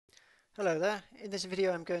Hello there. In this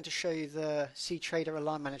video I'm going to show you the cTrader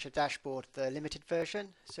Alarm Manager dashboard, the limited version.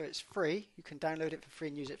 So it's free. You can download it for free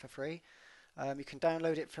and use it for free. You can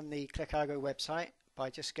download it from the ClickArgo website by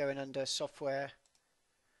just going under software,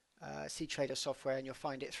 cTrader software, and you'll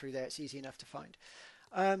find it through there. It's easy enough to find.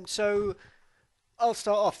 So I'll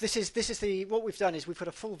start off. This is what we've done is we've got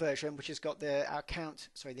a full version which has got the account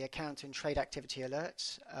and trade activity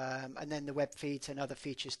alerts, and then the web feeds and other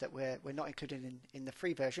features that we're not including in the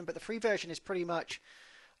free version. But the free version is pretty much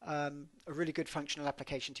a really good functional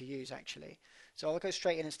application to use actually. So I'll go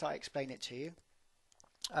straight in and start explaining it to you.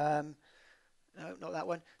 No, not that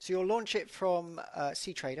one. So you'll launch it from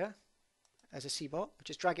cTrader as a CBOT.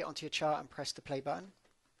 Just drag it onto your chart and press the play button,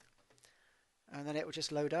 and then it will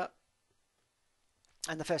just load up.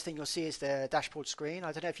 And the first thing you'll see is the dashboard screen.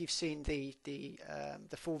 I don't know if you've seen the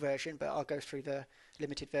full version, but I'll go through the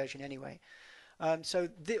limited version anyway. So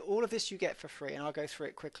all of this you get for free, and I'll go through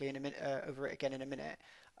it quickly in a minute, over it again in a minute.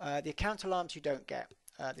 The account alarms you don't get,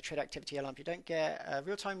 the trade activity alarm you don't get,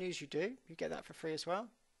 real-time news you do. You get that for free as well.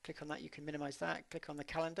 Click on that, you can minimize that. Click on the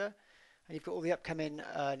calendar, and you've got all the upcoming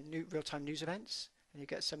new real-time news events. And you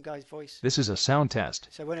get some guy's voice. This is a sound test.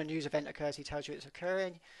 So when a news event occurs, he tells you it's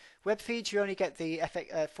occurring. Web feeds, you only get the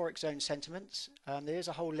Forex zone sentiments. There is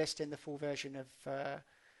a whole list in the full version of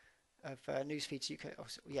news feeds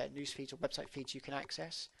news feeds or website feeds you can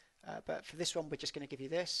access. But for this one, we're just going to give you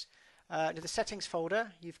this. To the settings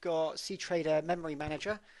folder, you've got cTrader Memory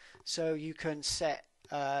Manager, so you can set.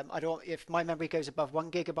 If my memory goes above 1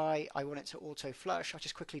 GB, I want it to auto flush. I'll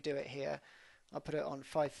just quickly do it here. I'll put it on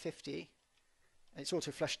 550. It's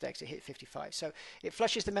auto flush next, it hit 55. So it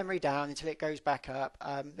flushes the memory down until it goes back up.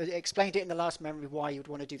 I explained it in the last memory why you'd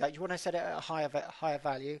want to do that. You want to set it at a higher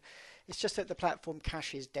value. It's just that the platform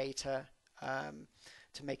caches data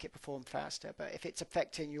to make it perform faster. But if it's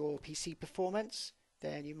affecting your PC performance,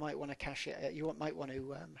 then you might want to cache it. You might want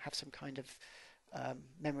to have some kind of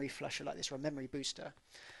memory flusher like this, or a memory booster.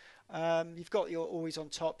 You've got your always on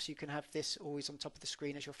top, so you can have this always on top of the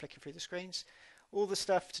screen as you're flicking through the screens. All the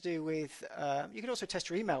stuff to do with, you can also test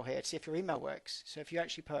your email here to see if your email works. So if you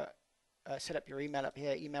actually set up your email up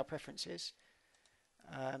here, email preferences,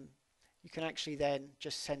 you can actually then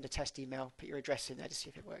just send a test email, put your address in there to see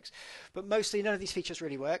if it works. But mostly none of these features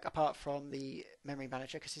really work apart from the memory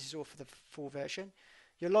manager, because this is all for the full version.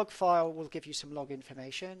 Your log file will give you some log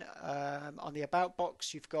information. On the about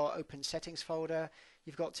box, you've got open settings folder.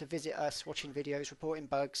 You've got to visit us, watching videos, reporting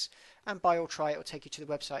bugs, and buy or try it will take you to the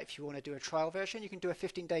website if you want to do a trial version. You can do a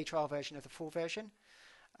 15-day trial version of the full version,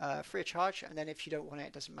 free of charge, and then if you don't want it,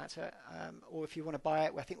 it doesn't matter. Or if you want to buy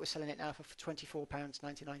it, I think we're selling it now for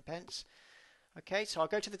 £24.99. Okay, so I'll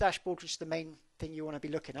go to the dashboard, which is the main thing you want to be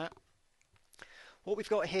looking at. What we've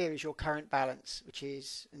got here is your current balance, which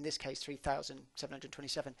is, in this case,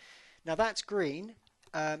 3,727. Now that's green.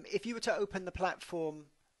 If you were to open the platform,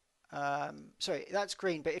 sorry, that's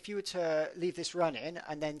green, but if you were to leave this running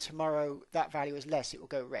and then tomorrow that value is less, it will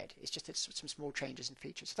go red. It's just some small changes in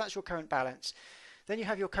features. So that's your current balance. Then you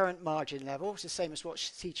have your current margin level, which is the same as what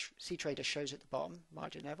cTrader shows at the bottom,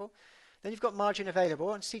 margin level. Then you've got margin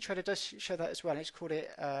available, and cTrader does show that as well. It's called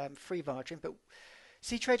it free margin, but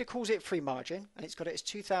cTrader calls it free margin, and it's got it as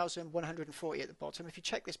 2,140 at the bottom. If you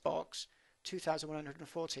check this box,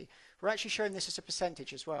 2,140. We're actually showing this as a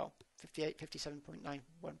percentage as well, 57.91%.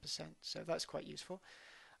 So that's quite useful.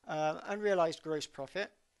 Unrealized gross profit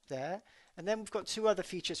there. And then we've got two other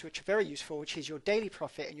features which are very useful, which is your daily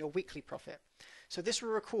profit and your weekly profit. So this will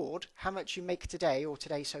record how much you make today or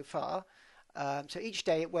today so far. So each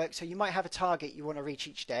day it works. So you might have a target you want to reach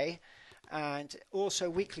each day. And also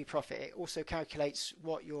weekly profit. It also calculates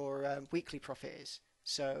what your weekly profit is.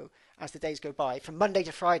 So as the days go by, from Monday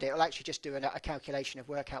to Friday, it'll actually just do a calculation of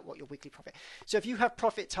work out what your weekly profit. So if you have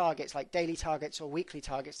profit targets like daily targets or weekly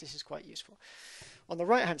targets, this is quite useful. On the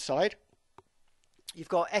right hand side, you've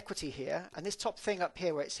got equity here, and this top thing up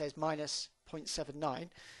here where it says minus 0.79,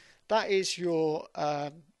 that is your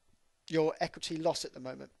equity loss at the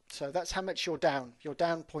moment. So that's how much you're down. You're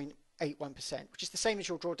down 0.81%, which is the same as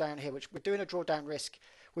your drawdown here, which we're doing a drawdown risk.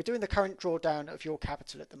 We're doing the current drawdown of your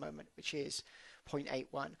capital at the moment, which is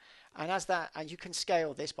 0.81, and you can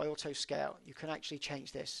scale this by auto scale. You can actually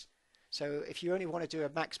change this. So if you only want to do a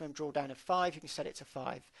maximum drawdown of 5, you can set it to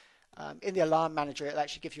 5. In the alarm manager, it'll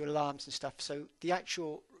actually give you alarms and stuff. So the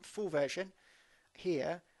actual full version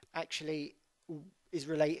here actually is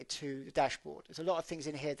related to the dashboard. There's a lot of things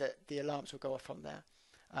in here that the alarms will go off on there.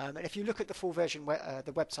 And if you look at the full version,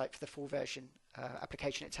 the website for the full version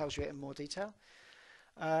application, it tells you it in more detail.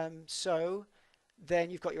 So then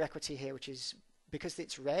you've got your equity here, which is because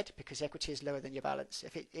it's red, because equity is lower than your balance.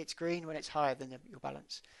 If it's green when it's higher than your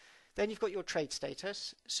balance. Then you've got your trade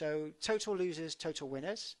status, so total losers, total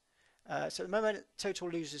winners. So at the moment, total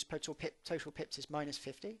losers, total pips is minus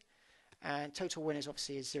 50, and total winners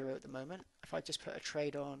obviously is 0 at the moment. If I just put a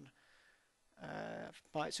trade on,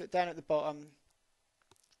 so down at the bottom,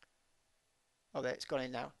 oh, there, it's gone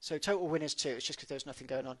in now. So total winners 2, it's just because there's nothing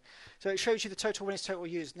going on. So it shows you the total winners, total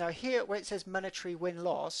users. Now here, where it says monetary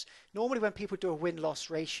win-loss, normally when people do a win-loss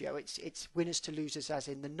ratio, it's winners to losers as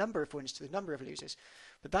in the number of winners to the number of losers.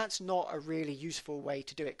 But that's not a really useful way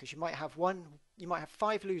to do it, because you might have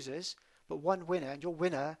 5 losers, but 1 winner, and your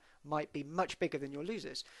winner might be much bigger than your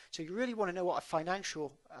losers. So you really want to know what a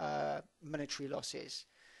financial monetary loss is.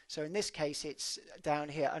 So in this case, it's down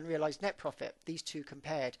here, unrealized net profit. These two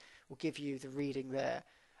compared will give you the reading there.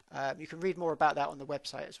 You can read more about that on the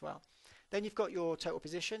website as well. Then you've got your total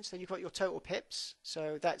positions. Then you've got your total pips.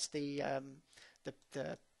 So that's the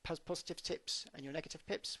positive tips and your negative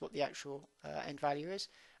pips, what the actual end value is.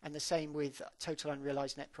 And the same with total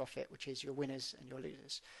unrealized net profit, which is your winners and your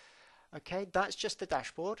losers. Okay, that's just the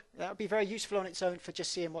dashboard. That would be very useful on its own for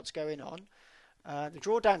just seeing what's going on. The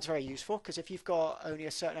drawdown is very useful, because if you've got only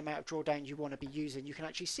a certain amount of drawdown you want to be using, you can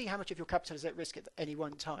actually see how much of your capital is at risk at any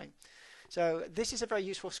one time. So this is a very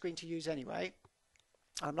useful screen to use anyway.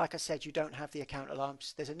 Like I said, you don't have the account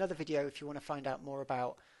alarms. There's another video if you want to find out more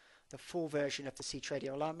about the full version of the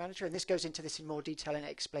cTrader Alarm Manager, and this goes into this in more detail and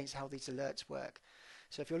it explains how these alerts work.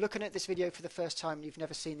 So if you're looking at this video for the first time and you've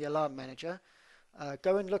never seen the Alarm Manager,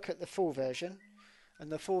 go and look at the full version.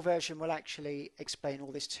 And the full version will actually explain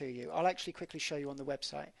all this to you. I'll actually quickly show you on the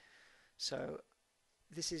website. So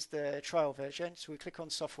this is the trial version. So we click on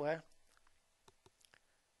software.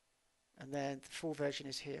 And then the full version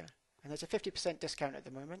is here. And there's a 50% discount at the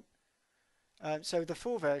moment. So the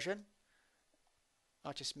full version,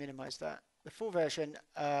 I'll just minimize that. The full version,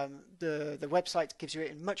 the website gives you it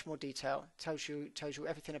in much more detail. Tells you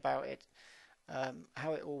everything about it,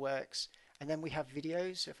 how it all works. And then we have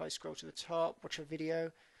videos. If I scroll to the top, watch a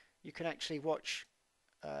video, you can actually watch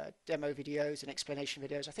demo videos and explanation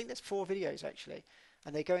videos. I think there's 4 videos actually,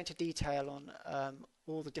 and they go into detail on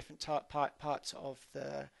all the different parts of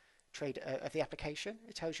the trade of the application.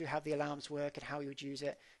 It tells you how the alarms work and how you would use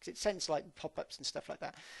it, because it sends like pop-ups and stuff like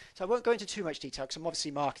that. So I won't go into too much detail, because I'm obviously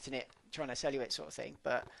marketing it, trying to sell you it sort of thing.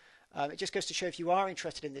 But it just goes to show, if you are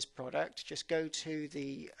interested in this product, just go to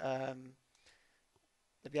the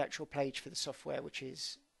actual page for the software, which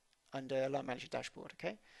is under Alarm Manager Dashboard.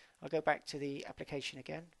 Okay, I'll go back to the application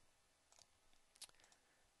again.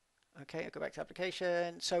 Okay, I'll go back to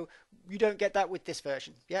application. So you don't get that with this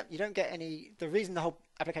version. Yeah, you don't get any. The reason the whole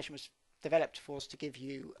application was developed for was to give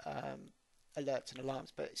you alerts and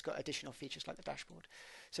alarms, but it's got additional features like the dashboard.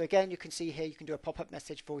 So again, you can see here you can do a pop-up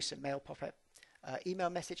message, voice and mail pop-up,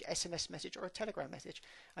 email message, SMS message, or a Telegram message,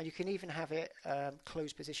 and you can even have it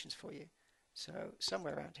close positions for you. So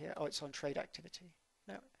somewhere around here, oh, it's on trade activity.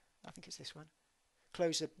 No, I think it's this one.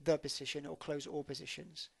 Close the position or close all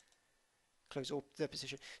positions. Close all the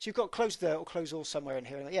position. So you've got close the or close all somewhere in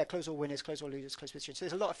here. Yeah, close all winners, close all losers, close positions. So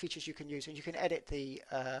there's a lot of features you can use, and you can edit the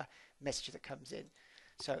message that comes in.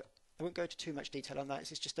 So I won't go into too much detail on that.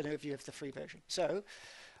 This is just an overview of the free version. So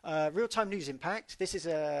real-time news impact. This is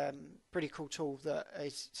a pretty cool tool that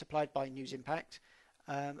is supplied by News Impact,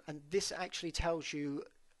 and this actually tells you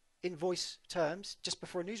in voice terms just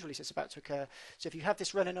before a news release is about to occur. So if you have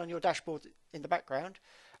this running on your dashboard in the background,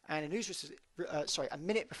 and a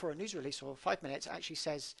minute before a news release, or 5 minutes, it actually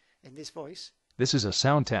says in this voice, "This is a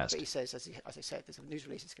sound test." But he says, as I said, there's a news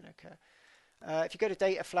release that's going to occur. If you go to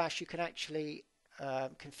Data Flash, you can actually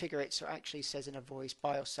configure it so it actually says in a voice,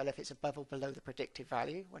 buy or sell if it's above or below the predicted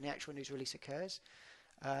value when the actual news release occurs.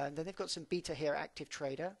 And then they've got some beta here, Active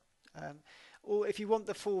Trader. Or if you want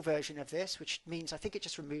the full version of this, which means I think it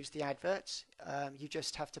just removes the adverts, you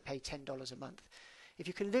just have to pay $10 a month. If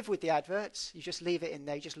you can live with the adverts, you just leave it in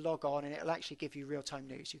there, you just log on, and it'll actually give you real-time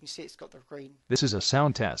news. You can see it's got the green. This is a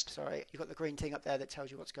sound test. Sorry, you've got the green thing up there that tells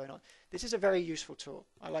you what's going on. This is a very useful tool.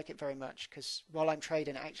 I like it very much, because while I'm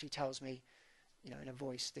trading, it actually tells me, you know, in a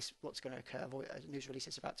voice, what's going to occur, a news release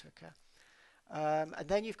is about to occur. And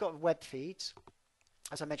then you've got web feeds.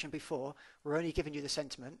 As I mentioned before, we're only giving you the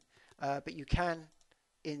sentiment. But you can,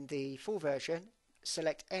 in the full version,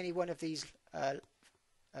 select any one of these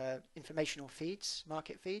informational feeds,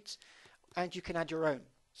 market feeds, and you can add your own.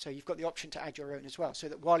 So you've got the option to add your own as well, so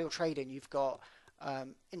that while you're trading, you've got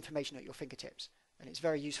information at your fingertips. And it's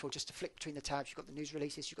very useful just to flick between the tabs. You've got the news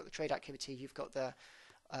releases, you've got the trade activity, you've got the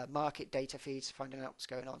market data feeds, finding out what's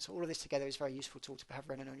going on. So all of this together is a very useful tool to have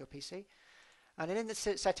running on your PC. And then in the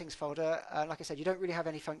settings folder, like I said, you don't really have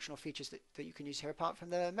any functional features that you can use here apart from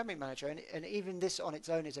the memory manager. And even this on its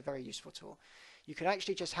own is a very useful tool. You can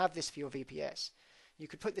actually just have this for your VPS. You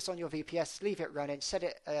could put this on your VPS, leave it running, set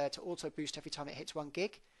it to auto boost every time it hits 1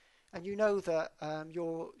 gig. And you know that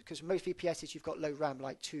because most VPSs you've got low RAM,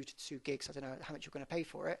 like 2 to 2 gigs. I don't know how much you're going to pay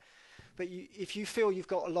for it. But if you feel you've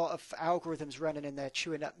got a lot of algorithms running in there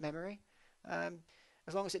chewing up memory,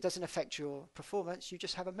 as long as it doesn't affect your performance, you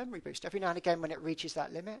just have a memory boost. Every now and again when it reaches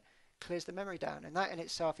that limit, clears the memory down. And that in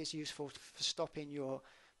itself is useful for stopping your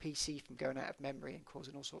PC from going out of memory and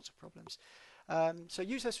causing all sorts of problems. So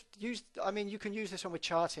use this. I mean, you can use this one with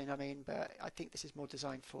charting. I mean, but I think this is more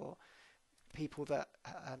designed for people that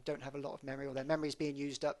don't have a lot of memory, or their memory is being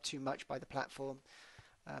used up too much by the platform.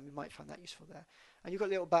 You might find that useful there. And you've got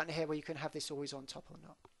a little button here where you can have this always on top or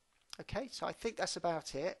not. Okay, so I think that's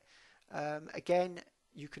about it. Again,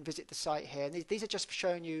 you can visit the site here. And these are just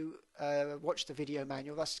showing you watch the video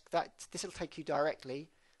manual. This will take you directly,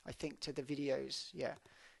 I think, to the videos. Yeah,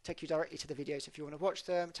 take you directly to the videos if you want to watch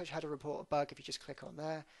them. Tells you how to report a bug if you just click on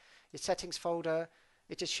there. Your settings folder.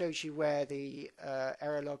 It just shows you where the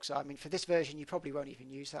error logs are. I mean, for this version, you probably won't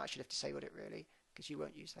even use that. I should have disabled it really, because you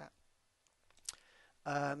won't use that.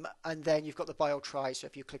 And then you've got the buy or try. So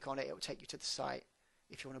if you click on it, it will take you to the site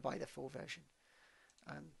if you want to buy the full version.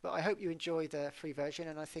 But I hope you enjoy the free version,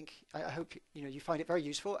 and I hope you find it very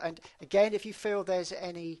useful. And again, if you feel there's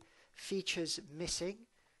any features missing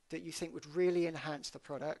that you think would really enhance the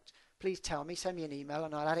product, please tell me. Send me an email,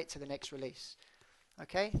 and I'll add it to the next release.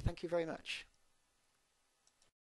 Okay. Thank you very much.